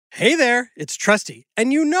Hey there, it's Trusty,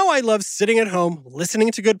 and you know I love sitting at home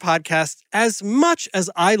listening to good podcasts as much as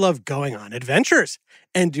I love going on adventures.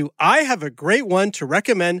 And do I have a great one to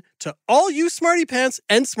recommend to all you smarty pants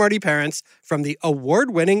and smarty parents from the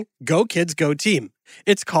award-winning Go Kids Go team.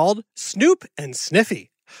 It's called Snoop and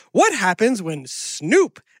Sniffy. What happens when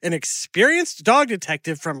Snoop, an experienced dog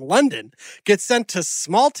detective from London, gets sent to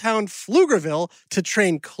small-town Pflugerville to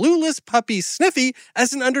train clueless puppy Sniffy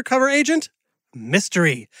as an undercover agent?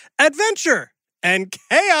 Mystery, adventure, and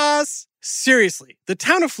chaos. Seriously, the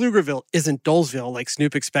town of Pflugerville isn't Dolesville like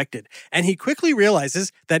Snoop expected, and he quickly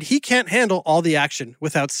realizes that he can't handle all the action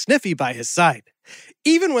without Sniffy by his side.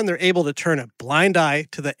 Even when they're able to turn a blind eye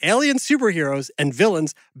to the alien superheroes and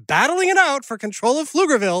villains battling it out for control of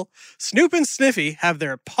Pflugerville, Snoop and Sniffy have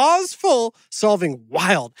their paws full solving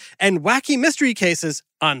wild and wacky mystery cases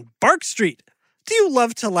on Bark Street. Do you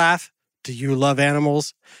love to laugh? Do you love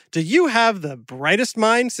animals? Do you have the brightest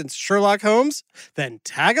mind since Sherlock Holmes? Then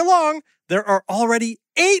tag along. There are already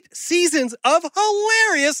 8 seasons of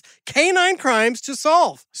hilarious canine crimes to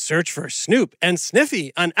solve. Search for Snoop and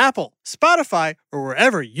Sniffy on Apple, Spotify, or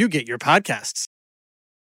wherever you get your podcasts.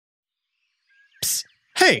 Psst.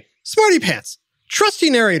 Hey, Smarty Pants.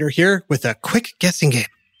 Trusty narrator here with a quick guessing game.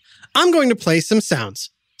 I'm going to play some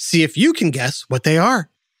sounds. See if you can guess what they are.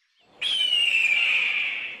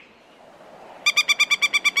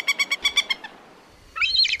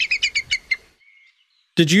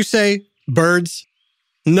 Did you say birds?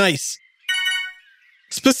 Nice.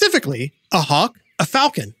 Specifically, a hawk, a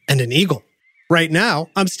falcon, and an eagle. Right now,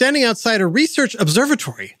 I'm standing outside a research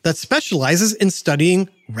observatory that specializes in studying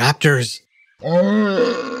raptors.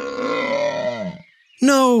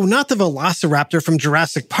 No, not the velociraptor from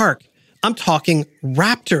Jurassic Park. I'm talking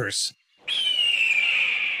raptors.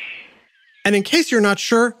 And in case you're not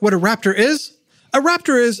sure what a raptor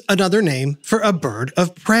is another name for a bird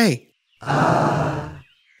of prey.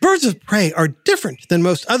 Birds of prey are different than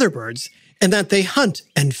most other birds in that they hunt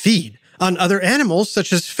and feed on other animals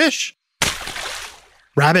such as fish,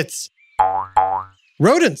 rabbits,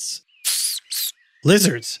 rodents,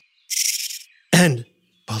 lizards, and,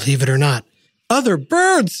 believe it or not, other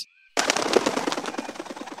birds.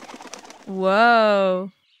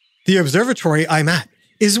 Whoa. The observatory I'm at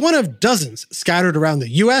is one of dozens scattered around the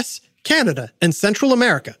US, Canada, and Central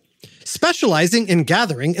America, specializing in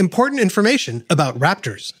gathering important information about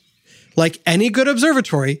raptors. Like any good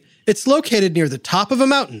observatory, it's located near the top of a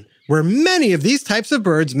mountain where many of these types of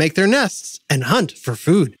birds make their nests and hunt for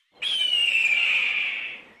food.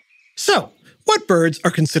 So, what birds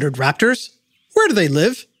are considered raptors? Where do they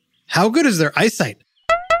live? How good is their eyesight?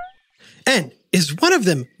 And is one of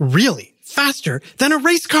them really faster than a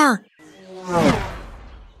race car?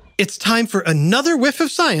 It's time for another whiff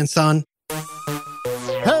of science on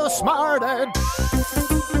Who smarted?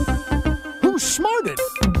 Who's smarted?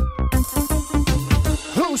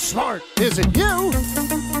 Who's smart? Is it you?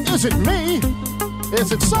 Is it me?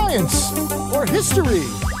 Is it science or history?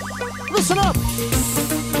 Listen up,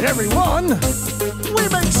 everyone. We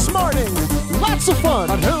make smarting lots of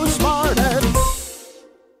fun on Who's Smarted.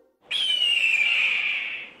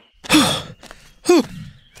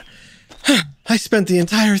 I spent the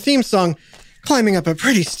entire theme song climbing up a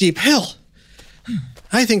pretty steep hill.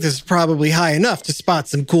 I think this is probably high enough to spot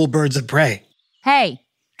some cool birds of prey. Hey,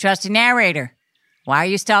 trusty narrator. Why are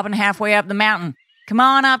you stopping halfway up the mountain? Come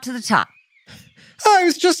on up to the top. I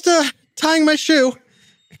was just, tying my shoe.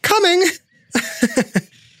 Coming!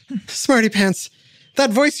 Smarty Pants,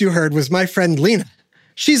 that voice you heard was my friend Lena.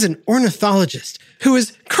 She's an ornithologist who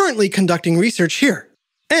is currently conducting research here.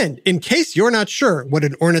 And in case you're not sure what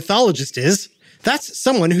an ornithologist is, that's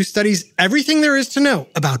someone who studies everything there is to know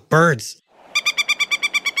about birds.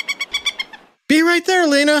 Be right there,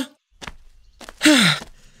 Lena.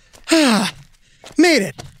 Made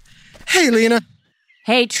it. Hey, Lena.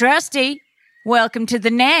 Hey, Trusty. Welcome to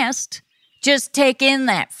the nest. Just take in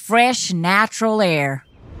that fresh, natural air.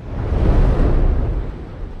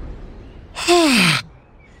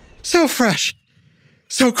 So fresh.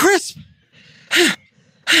 So crisp.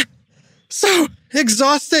 So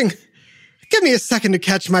exhausting. Give me a second to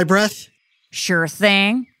catch my breath. Sure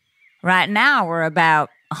thing. Right now, we're about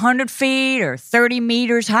 100 feet or 30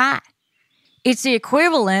 meters high. It's the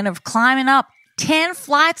equivalent of climbing up 10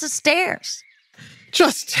 flights of stairs.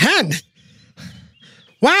 Just 10?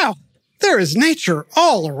 Wow, there is nature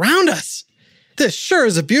all around us. This sure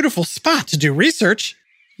is a beautiful spot to do research.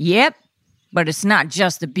 Yep, but it's not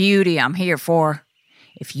just the beauty I'm here for.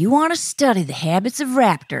 If you want to study the habits of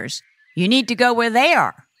raptors, you need to go where they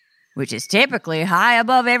are, which is typically high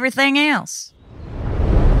above everything else.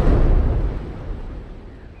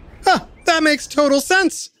 Huh, that makes total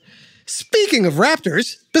sense. Speaking of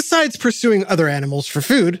raptors, besides pursuing other animals for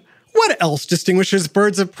food, what else distinguishes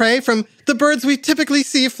birds of prey from the birds we typically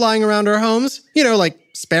see flying around our homes? You know, like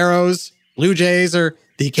sparrows, blue jays, or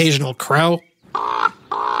the occasional crow?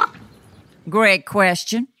 Great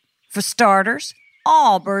question. For starters,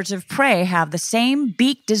 all birds of prey have the same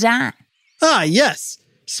beak design. Ah, yes.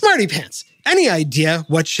 Smarty Pants, any idea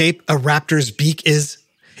what shape a raptor's beak is?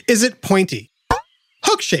 Is it pointy,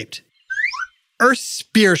 hook-shaped, or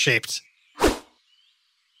spear-shaped?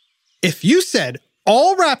 If you said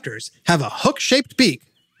all raptors have a hook-shaped beak,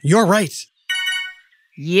 you're right.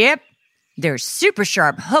 Yep. Their super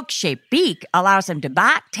sharp hook-shaped beak allows them to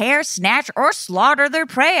bite, tear, snatch, or slaughter their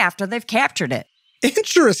prey after they've captured it.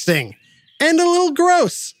 Interesting. And a little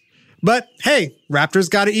gross. But hey, raptors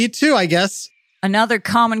gotta eat too, I guess. Another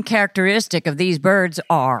common characteristic of these birds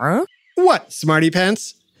are... What, Smarty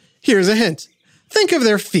Pants? Here's a hint. Think of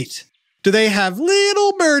their feet. Do they have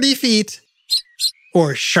little birdie feet?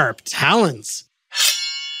 Or sharp talons?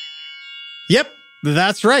 Yep,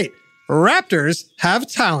 that's right. Raptors have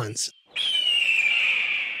talons.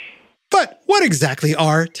 But what exactly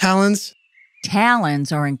are talons?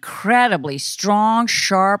 Talons are incredibly strong,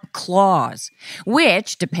 sharp claws,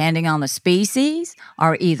 which, depending on the species,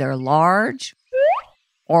 are either large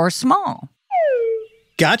or small.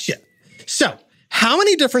 Gotcha. So, how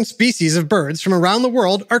many different species of birds from around the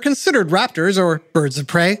world are considered raptors or birds of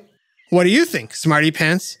prey? What do you think, Smarty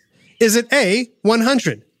Pants? Is it A,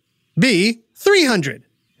 100, B, 300,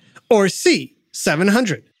 or C,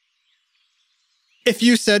 700? If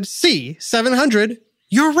you said C, 700,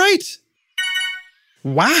 you're right.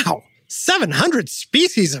 Wow, 700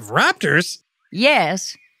 species of raptors?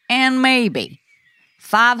 Yes, and maybe.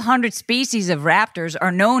 500 species of raptors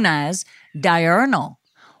are known as diurnal,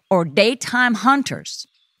 or daytime hunters.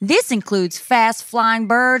 This includes fast-flying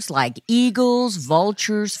birds like eagles,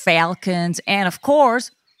 vultures, falcons, and, of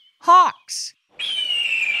course, hawks.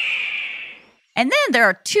 And then there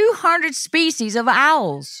are 200 species of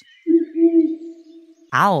owls.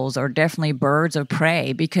 Owls are definitely birds of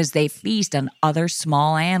prey because they feast on other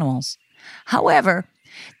small animals. However,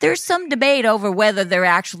 there's some debate over whether they're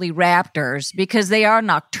actually raptors because they are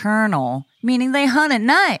nocturnal, meaning they hunt at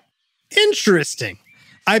night. Interesting.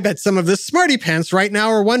 I bet some of the Smarty Pants right now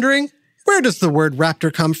are wondering, where does the word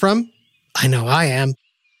raptor come from? I know I am.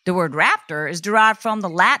 The word raptor is derived from the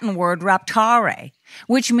Latin word raptare,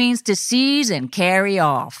 which means to seize and carry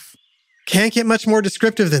off. Can't get much more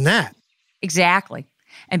descriptive than that. Exactly.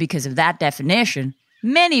 And because of that definition,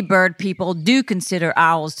 many bird people do consider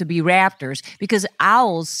owls to be raptors because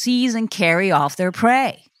owls seize and carry off their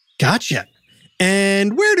prey. Gotcha.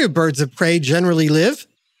 And where do birds of prey generally live?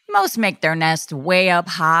 Most make their nests way up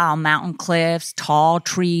high on mountain cliffs, tall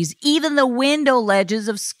trees, even the window ledges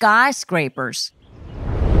of skyscrapers.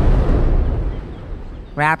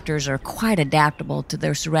 Raptors are quite adaptable to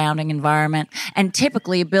their surrounding environment and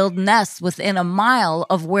typically build nests within a mile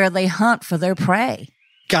of where they hunt for their prey.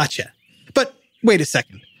 Gotcha. But wait a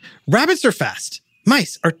second. Rabbits are fast,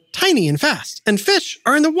 mice are tiny and fast, and fish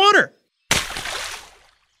are in the water.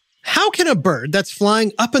 How can a bird that's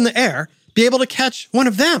flying up in the air be able to catch one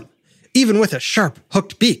of them, even with a sharp,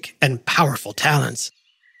 hooked beak and powerful talons?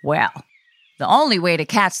 Well, the only way to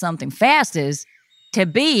catch something fast is to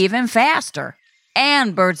be even faster.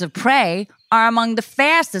 And birds of prey are among the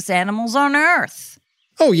fastest animals on Earth.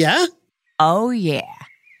 Oh, yeah? Oh, yeah.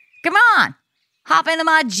 Come on, hop into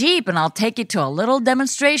my Jeep and I'll take you to a little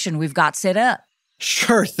demonstration we've got set up.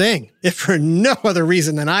 Sure thing, if for no other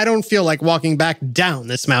reason than I don't feel like walking back down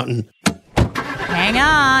this mountain. Hang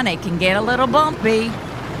on, it can get a little bumpy.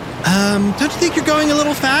 Don't you think you're going a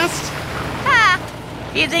little fast?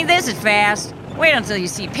 Ha! You think this is fast? Wait until you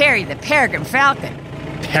see Perry the peregrine falcon.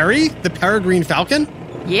 Perry, the peregrine falcon?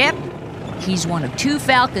 Yep. He's one of 2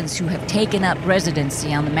 falcons who have taken up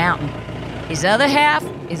residency on the mountain. His other half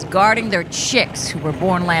is guarding their chicks who were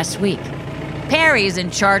born last week. Perry is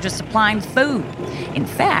in charge of supplying food. In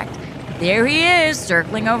fact, there he is,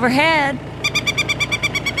 circling overhead.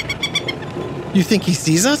 You think he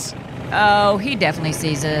sees us? Oh, he definitely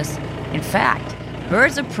sees us. In fact,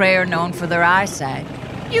 birds of prey are known for their eyesight.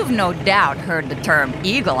 You've no doubt heard the term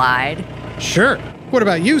eagle-eyed. Sure. What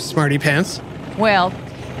about you, Smarty Pants? Well,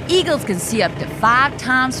 eagles can see up to 5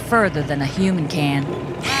 times further than a human can.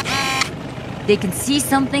 They can see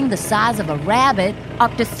something the size of a rabbit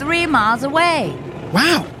up to 3 miles away.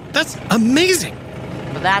 Wow, that's amazing.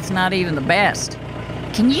 But that's not even the best.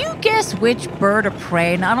 Can you guess which bird of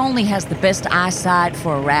prey not only has the best eyesight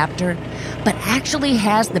for a raptor, but actually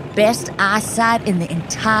has the best eyesight in the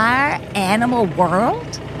entire animal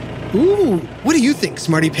world? Ooh, what do you think,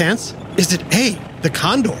 Smarty Pants? Is it A, the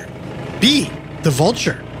condor, B, the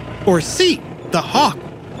vulture, or C, the hawk?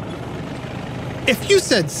 If you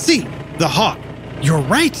said C, the hawk, you're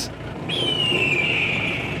right.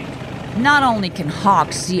 Not only can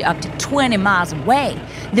hawks see up to 20 miles away,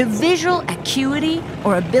 their visual acuity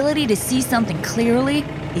or ability to see something clearly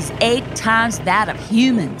is 8 times that of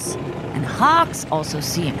humans. And hawks also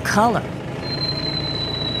see in color.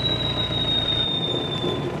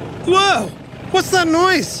 Whoa! What's that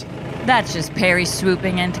noise? That's just Perry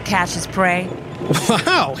swooping in to catch his prey.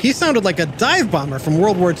 Wow, he sounded like a dive bomber from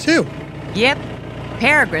World War II. Yep,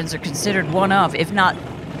 peregrines are considered one of, if not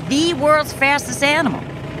the world's fastest animal.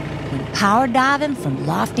 When power diving from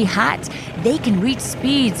lofty heights, they can reach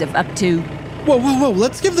speeds of up to... Whoa,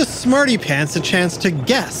 let's give the smarty pants a chance to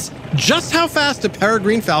guess just how fast a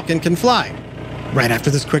peregrine falcon can fly. Right after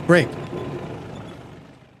this quick break.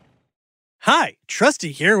 Hi,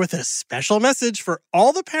 Trusty here with a special message for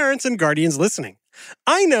all the parents and guardians listening.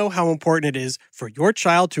 I know how important it is for your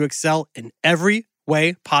child to excel in every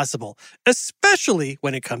way possible, especially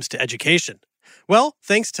when it comes to education. Well,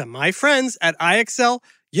 thanks to my friends at iExcel,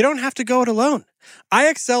 you don't have to go it alone.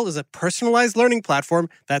 iExcel is a personalized learning platform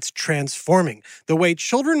that's transforming the way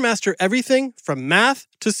children master everything from math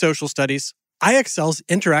to social studies. iExcel's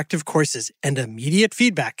interactive courses and immediate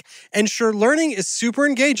feedback ensure learning is super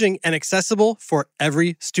engaging and accessible for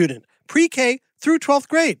every student, pre-K through 12th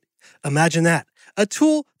grade. Imagine that, a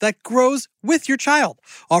tool that grows with your child,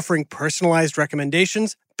 offering personalized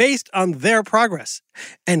recommendations based on their progress.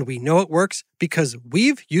 And we know it works because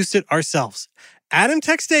we've used it ourselves. Adam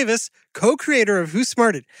Tex Davis, co-creator of Who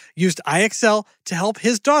Smarted, used iExcel to help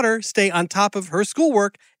his daughter stay on top of her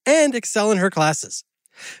schoolwork and excel in her classes.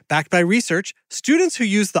 Backed by research, students who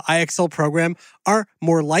use the iExcel program are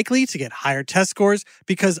more likely to get higher test scores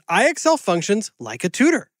because iExcel functions like a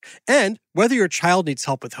tutor. And whether your child needs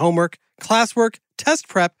help with homework, classwork, test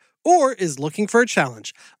prep, or is looking for a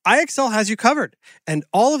challenge, iExcel has you covered, and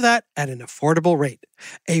all of that at an affordable rate.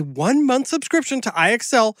 A 1-month subscription to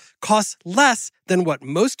iExcel costs less than what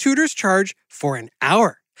most tutors charge for an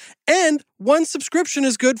hour. And one subscription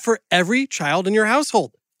is good for every child in your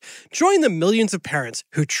household. Join the millions of parents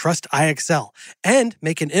who trust iExcel and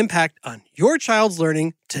make an impact on your child's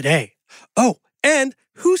learning today. Oh, and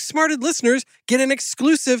Who Smarted listeners get an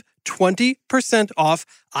exclusive 20% off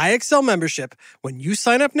iExcel membership when you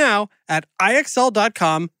sign up now at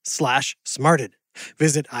iexcel.com/smarted.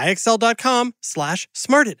 Visit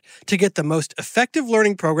iexcel.com/smarted to get the most effective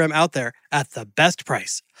learning program out there at the best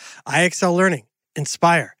price. iExcel Learning.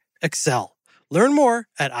 Inspire. Excel. Learn more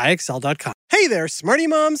at iexcel.com. Hey there, smarty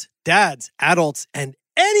moms, dads, adults, and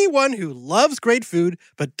anyone who loves great food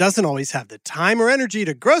but doesn't always have the time or energy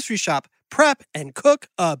to grocery shop, prep, and cook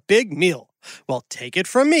a big meal. Well, take it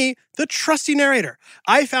from me, the trusty narrator.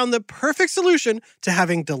 I found the perfect solution to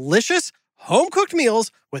having delicious, home-cooked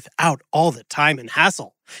meals without all the time and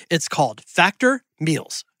hassle. It's called Factor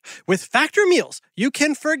Meals. With Factor Meals, you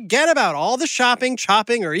can forget about all the shopping,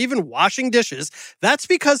 chopping, or even washing dishes. That's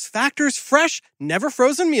because Factor's fresh, never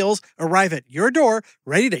frozen meals arrive at your door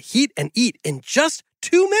ready to heat and eat in just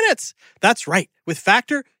 2 minutes. That's right. With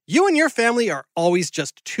Factor, you and your family are always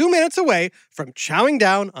just 2 minutes away from chowing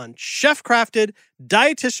down on chef-crafted,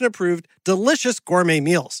 dietitian-approved, delicious gourmet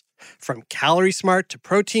meals. From Calorie Smart to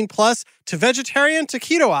Protein Plus to vegetarian to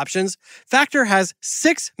keto options, Factor has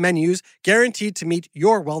 6 menus guaranteed to meet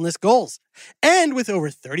your wellness goals. And with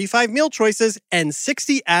over 35 meal choices and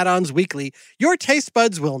 60 add-ons weekly, your taste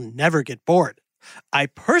buds will never get bored. I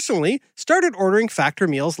personally started ordering Factor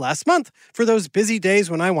meals last month for those busy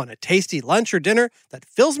days when I want a tasty lunch or dinner that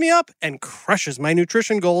fills me up and crushes my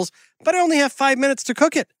nutrition goals, but I only have 5 minutes to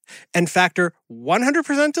cook it. And Factor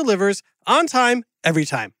 100% delivers on time, every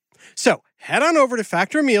time. So head on over to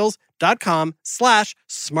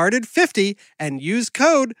factormeals.com/smarted50 and use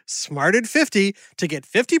code SMARTED50 to get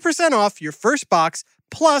 50% off your first box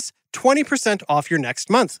plus 20% off your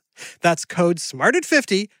next month. That's code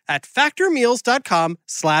SMARTED50 at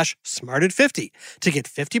factormeals.com/smarted50 to get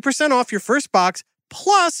 50% off your first box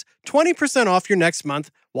plus 20% off your next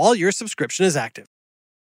month while your subscription is active.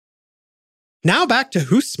 Now back to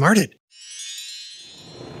Who Smarted.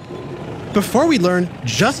 Before we learn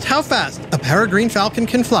just how fast a peregrine falcon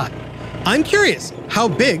can fly, I'm curious how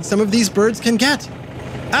big some of these birds can get.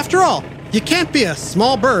 After all, you can't be a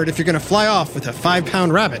small bird if you're going to fly off with a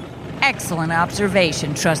 5-pound rabbit. Excellent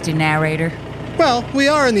observation, trusty narrator. Well, we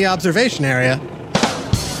are in the observation area.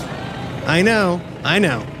 I know.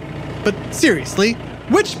 But seriously,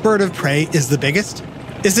 which bird of prey is the biggest?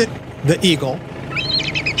 Is it the eagle,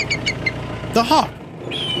 the hawk,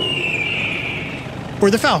 or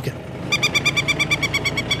the falcon?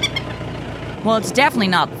 Well, it's definitely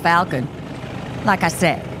not the Falcon. Like I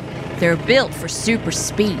said, they're built for super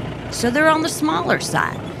speed, so they're on the smaller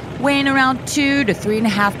side, weighing around 2 to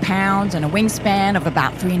 3.5 pounds and a wingspan of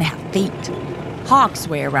about 3.5 feet. Hawks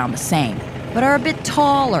weigh around the same, but are a bit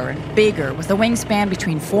taller and bigger with a wingspan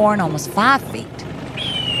between 4 and almost 5 feet.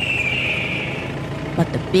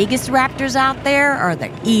 But the biggest raptors out there are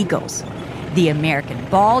the eagles. The American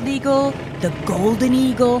bald eagle, the golden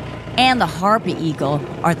eagle, and the harpy eagle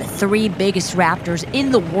are the 3 biggest raptors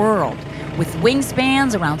in the world, with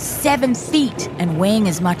wingspans around 7 feet and weighing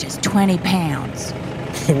as much as 20 pounds.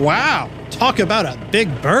 Wow, talk about a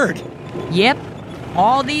big bird. Yep,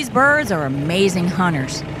 all these birds are amazing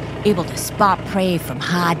hunters, able to spot prey from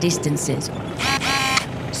high distances,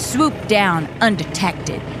 swoop down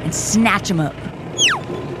undetected, and snatch them up.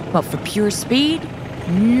 But for pure speed,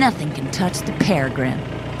 nothing can touch the peregrine.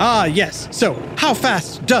 Ah, yes. So, how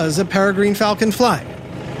fast does a peregrine falcon fly?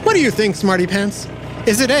 What do you think, Smarty Pants?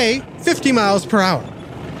 Is it A, 50 miles per hour,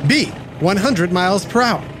 B, 100 miles per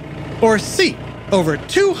hour, or C, over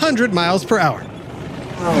 200 miles per hour?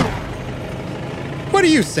 What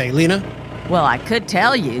do you say, Lena? Well, I could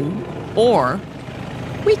tell you, or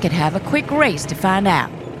we could have a quick race to find out.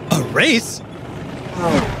 A race?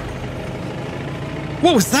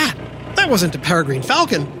 What was that? That wasn't a peregrine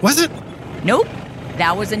falcon, was it? Nope,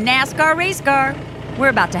 that was a NASCAR race car. We're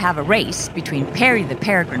about to have a race between Perry the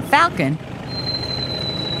Peregrine Falcon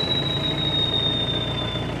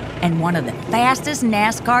and one of the fastest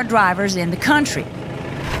NASCAR drivers in the country.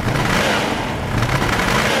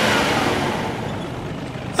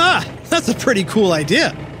 Ah, that's a pretty cool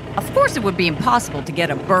idea. Of course, it would be impossible to get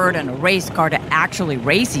a bird and a race car to actually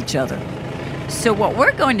race each other. So what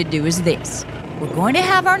we're going to do is this. We're going to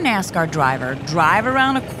have our NASCAR driver drive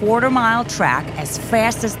around a quarter-mile track as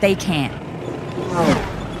fast as they can.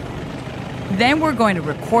 Then we're going to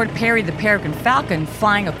record Perry the Peregrine Falcon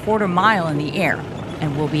flying a quarter mile in the air,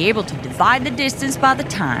 and we'll be able to divide the distance by the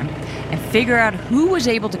time and figure out who was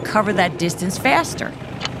able to cover that distance faster.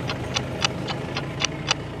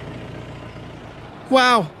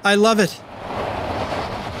 Wow, I love it.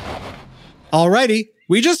 Alrighty,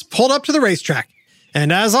 we just pulled up to the racetrack.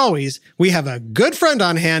 And as always, we have a good friend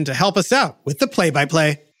on hand to help us out with the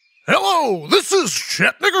play-by-play. Hello, this is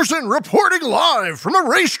Chet Nickerson reporting live from a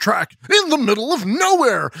racetrack in the middle of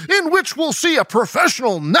nowhere, in which we'll see a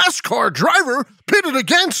professional NASCAR driver pitted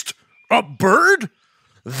against a bird?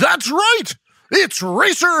 That's right! It's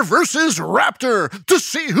Racer versus Raptor to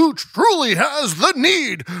see who truly has the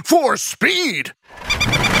need for speed.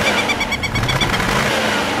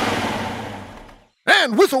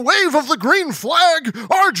 And with a wave of the green flag,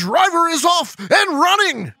 our driver is off and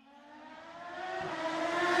running.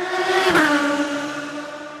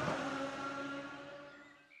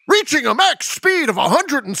 Reaching a max speed of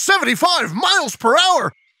 175 miles per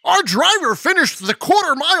hour, our driver finished the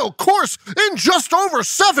quarter-mile course in just over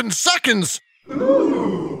 7 seconds.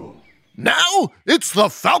 Ooh. Now, it's the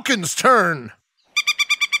Falcon's turn.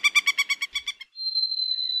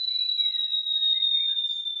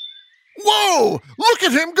 Whoa! Look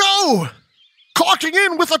at him go! Clocking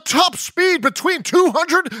in with a top speed between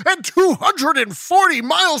 200 and 240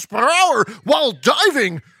 miles per hour while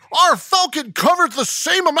diving, our Falcon covered the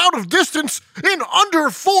same amount of distance in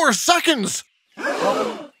under 4 seconds.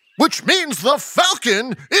 Which means the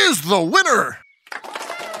Falcon is the winner.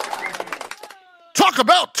 Talk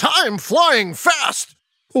about time flying fast.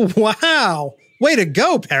 Wow, way to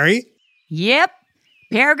go, Perry. Yep.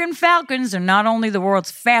 Peregrine falcons are not only the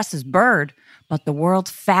world's fastest bird, but the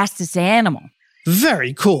world's fastest animal.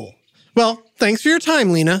 Very cool. Well, thanks for your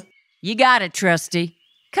time, Lena. You got it, Trusty.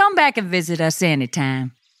 Come back and visit us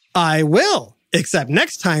anytime. I will, except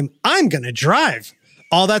next time I'm gonna drive.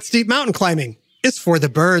 All that steep mountain climbing is for the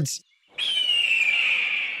birds.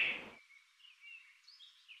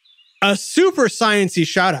 A super science-y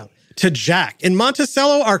shout-out to Jack in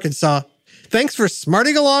Monticello, Arkansas. Thanks for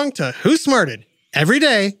smarting along to Who Smarted every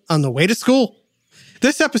day on the way to school.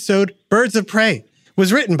 This episode, Birds of Prey,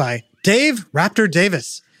 was written by Dave Raptor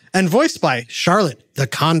Davis and voiced by Charlotte the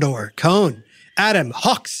Condor Cohn, Adam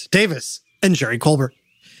Hawks Davis, and Jerry Colbert.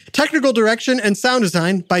 Technical direction and sound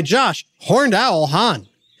design by Josh Horned Owl Hahn.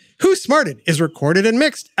 Who Smarted is recorded and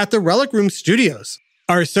mixed at the Relic Room Studios.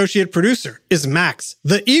 Our associate producer is Max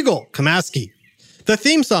the Eagle Kamaski. The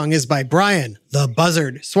theme song is by Brian the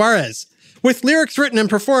Buzzard Suarez, with lyrics written and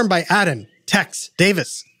performed by Adam Tex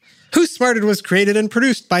Davis. Who Smarted was created and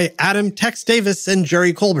produced by Adam Tex Davis and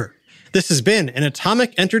Jerry Colbert. This has been an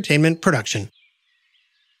Atomic Entertainment production.